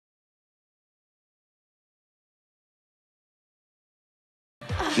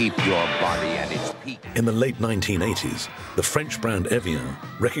keep your body at its peak. In the late 1980s, the French brand Evian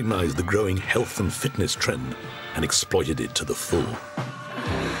recognized the growing health and fitness trend and exploited it to the full.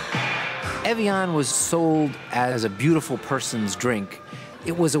 Evian was sold as a beautiful person's drink.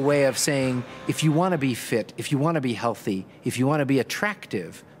 It was a way of saying, if you want to be fit, if you want to be healthy, if you want to be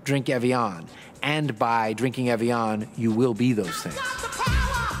attractive, drink Evian. And by drinking Evian, you will be those things.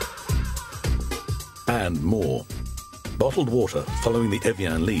 And more. Bottled water, following the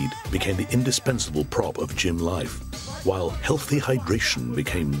Evian lead, became the indispensable prop of gym life, while healthy hydration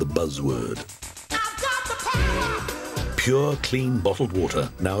became the buzzword. Pure, clean bottled water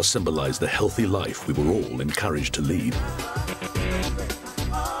now symbolized the healthy life we were all encouraged to lead.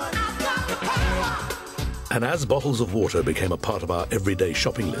 And as bottles of water became a part of our everyday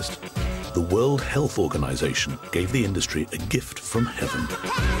shopping list, the World Health Organization gave the industry a gift from heaven.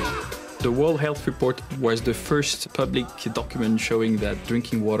 The World Health Report was the first public document showing that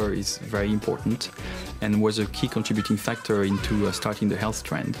drinking water is very important and was a key contributing factor into starting the health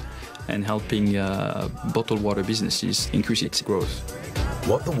trend and helping bottled water businesses increase its growth.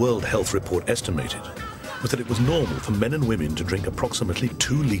 What the World Health Report estimated was that it was normal for men and women to drink approximately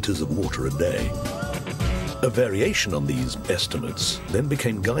 2 liters of water a day. A variation on these estimates then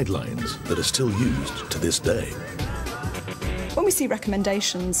became guidelines that are still used to this day. When we see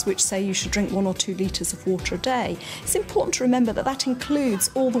recommendations which say you should drink 1 or 2 litres of water a day, it's important to remember that that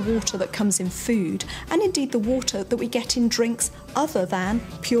includes all the water that comes in food and indeed the water that we get in drinks other than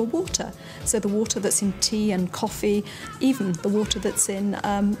pure water. So the water that's in tea and coffee, even the water that's in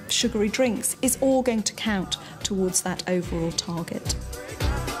sugary drinks, is all going to count towards that overall target.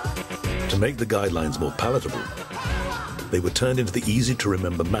 To make the guidelines more palatable, they were turned into the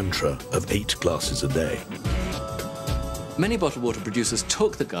easy-to-remember mantra of 8 glasses a day. Many bottled water producers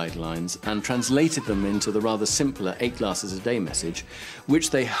took the guidelines and translated them into the rather simpler 8 glasses a day message,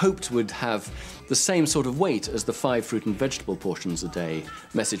 which they hoped would have the same sort of weight as the 5 fruit and vegetable portions a day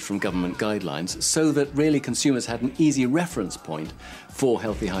message from government guidelines, so that really consumers had an easy reference point for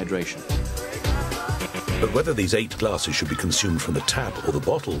healthy hydration. But whether these 8 glasses should be consumed from the tap or the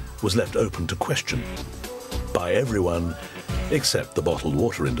bottle was left open to question by everyone except the bottled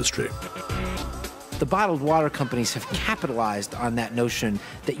water industry. The bottled water companies have capitalized on that notion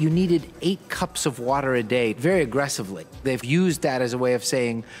that you needed 8 cups of water a day very aggressively. They've used that as a way of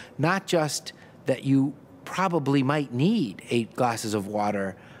saying not just that you probably might need 8 glasses of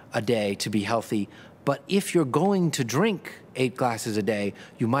water a day to be healthy, but if you're going to drink 8 glasses a day,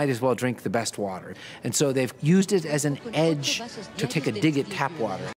 you might as well drink the best water. And so they've used it as an edge to take a dig at tap water.